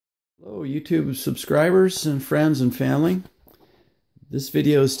Hello YouTube subscribers and friends and family. This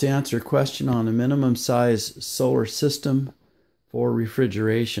video is to answer a question on a minimum size solar system for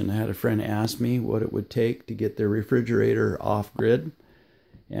refrigeration. I had a friend ask me what it would take to get their refrigerator off grid.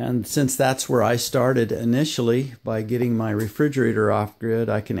 And since that's where I started initially by getting my refrigerator off grid,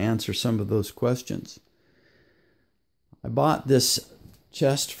 I can answer some of those questions. I bought this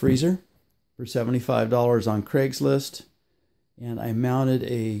chest freezer for $75 on Craigslist, and I mounted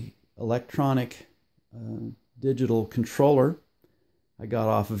a electronic digital controller I got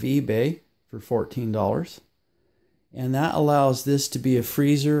off of eBay for $14, and that allows this to be a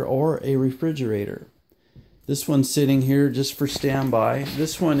freezer or a refrigerator. This one's sitting here just for standby.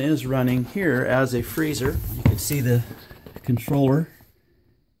 This one is running here as a freezer. You can see the controller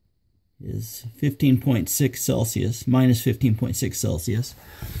is 15.6 Celsius, minus 15.6 Celsius.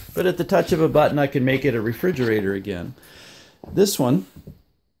 But at the touch of a button, I can make it a refrigerator again. This one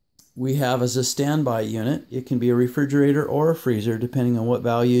we have as a standby unit. It can be a refrigerator or a freezer, depending on what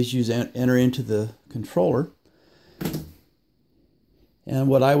values you enter into the controller. And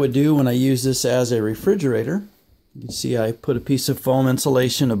what I would do when I use this as a refrigerator, you can see I put a piece of foam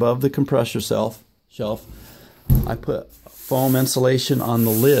insulation above the compressor shelf. I put foam insulation on the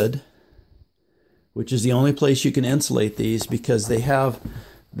lid, which is the only place you can insulate these because they have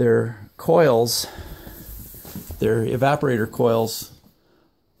their coils, their evaporator coils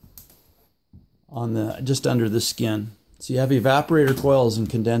on the just under the skin. So you have evaporator coils and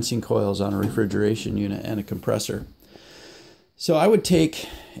condensing coils on a refrigeration unit and a compressor. So I would take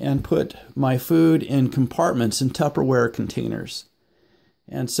and put my food in compartments in Tupperware containers.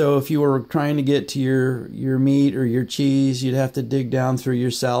 And so if you were trying to get to your meat or your cheese, you'd have to dig down through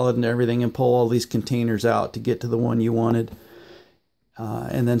your salad and everything and pull all these containers out to get to the one you wanted,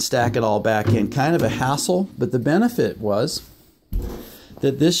 and then stack it all back in. Kind of a hassle, but the benefit was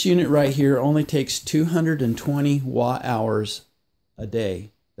that this unit right here only takes 220 watt hours a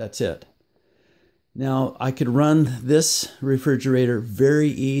day. That's it. Now, I could run this refrigerator very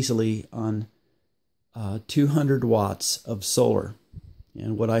easily on 200 watts of solar.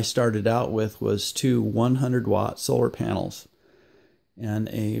 And what I started out with was two 100-watt solar panels and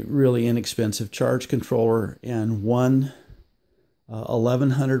a really inexpensive charge controller and one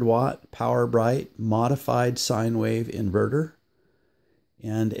 1100-watt Power Bright modified sine wave inverter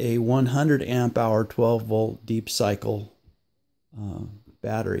and a 100 amp hour 12-volt deep cycle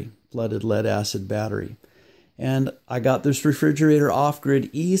battery, flooded lead acid battery. And I got this refrigerator off grid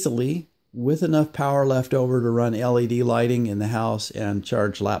easily with enough power left over to run LED lighting in the house and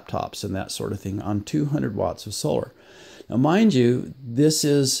charge laptops and that sort of thing on 200 watts of solar. Now, mind you, this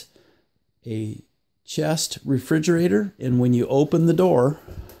is a chest refrigerator, and when you open the door,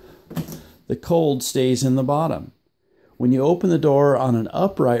 the cold stays in the bottom. When you open the door on an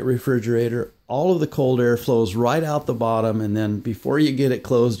upright refrigerator, all of the cold air flows right out the bottom, and then before you get it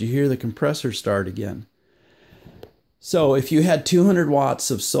closed, you hear the compressor start again. So if you had 200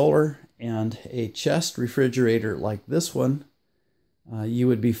 watts of solar and a chest refrigerator like this one, you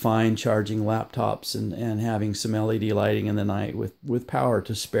would be fine charging laptops and having some LED lighting in the night with power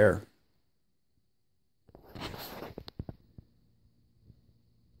to spare.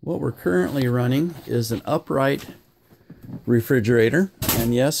 What we're currently running is an upright refrigerator,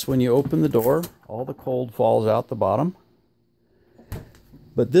 and yes, when you open the door, all the cold falls out the bottom.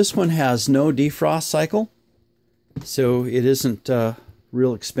 But this one has no defrost cycle, so it isn't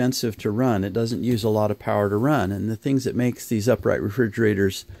real expensive to run. It doesn't use a lot of power to run, and the things that makes these upright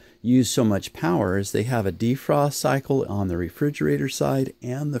refrigerators use so much power is they have a defrost cycle on the refrigerator side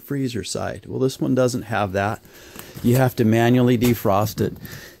and the freezer side. Well, this one doesn't have that. You have to manually defrost it.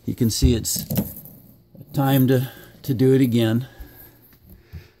 You can see it's time to do it again.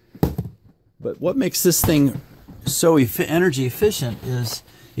 But what makes this thing so energy efficient is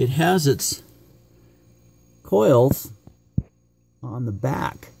it has its coils on the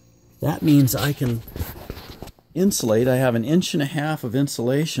back. That means I can insulate. I have 1.5 inches of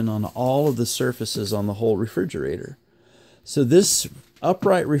insulation on all of the surfaces on the whole refrigerator. So this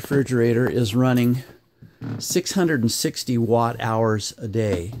upright refrigerator is running 660 watt hours a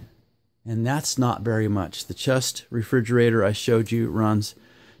day, and that's not very much. The chest refrigerator I showed you runs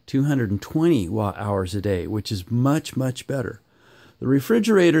 220 watt hours a day, which is much, much better. The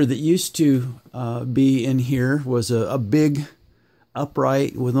refrigerator that used to be in here was a big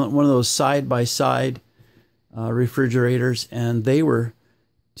upright with one of those side-by-side refrigerators, and they were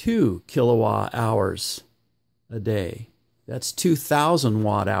 2 kilowatt hours a day. That's 2,000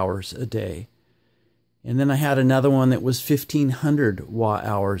 watt hours a day. And then I had another one that was 1,500 watt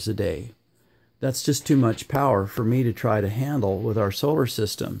hours a day. That's just too much power for me to try to handle with our solar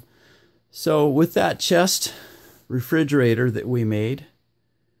system. So with that chest refrigerator that we made,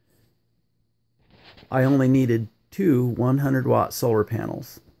 I only needed two 100-watt solar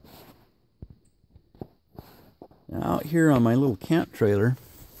panels. Now out here on my little camp trailer,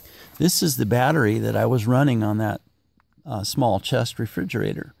 this is the battery that I was running on that small chest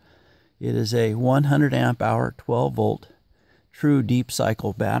refrigerator. It is a 100 amp hour, 12 volt, true deep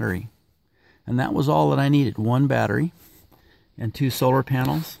cycle battery. And that was all that I needed. One battery and two solar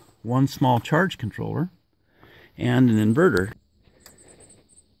panels, one small charge controller, and an inverter.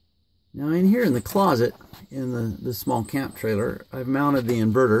 Now in here in the closet, in the small camp trailer, I've mounted the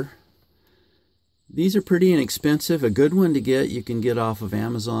inverter. These are pretty inexpensive. A good one to get, you can get off of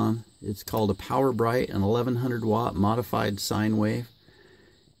Amazon. It's called a Power Bright, an 1100 watt modified sine wave.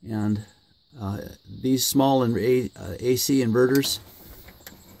 And these small AC inverters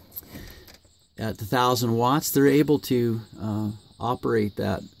at 1000 watts, they're able to operate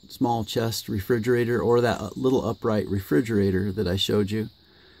that small chest refrigerator or that little upright refrigerator that I showed you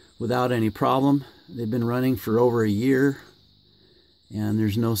without any problem. They've been running for over a year, and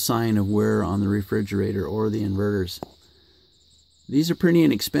there's no sign of wear on the refrigerator or the inverters. These are pretty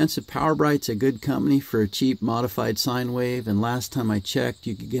inexpensive. Power Bright's a good company for a cheap modified sine wave, and last time I checked,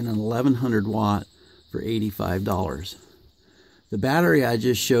 you could get an 1100 watt for $85. The battery I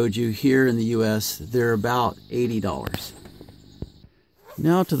just showed you here in the US, they're about $80.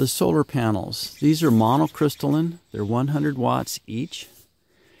 Now to the solar panels. These are monocrystalline. They're 100 watts each.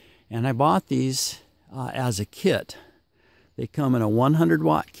 And I bought these as a kit. They come in a 100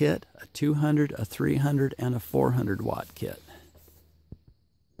 watt kit, a 200, a 300, and a 400 watt kit.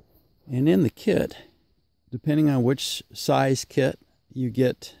 And in the kit, depending on which size kit, you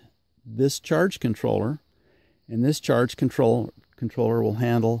get this charge controller, and this charge controller will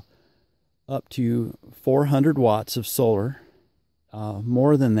handle up to 400 watts of solar,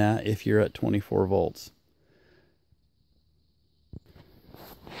 more than that if you're at 24 volts.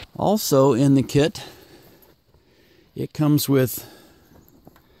 Also in the kit, it comes with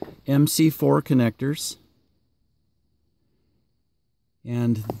MC4 connectors,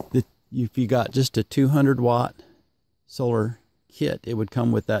 and if you got just a 200 watt solar kit, it would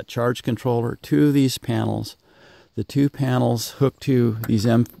come with that charge controller, two of these panels, the two panels hooked to these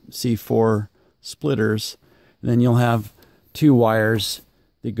MC4 splitters, and then you'll have two wires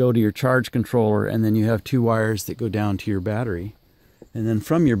that go to your charge controller, and then you have two wires that go down to your battery. And then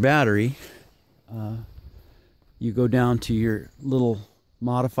from your battery, you go down to your little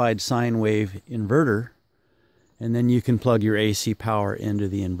modified sine wave inverter, and then you can plug your AC power into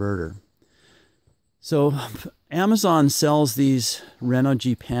the inverter. So Amazon sells these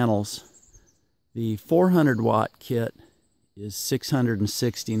Renogy panels. The 400 watt kit is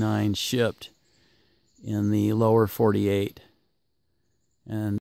 $669 shipped in the lower 48. And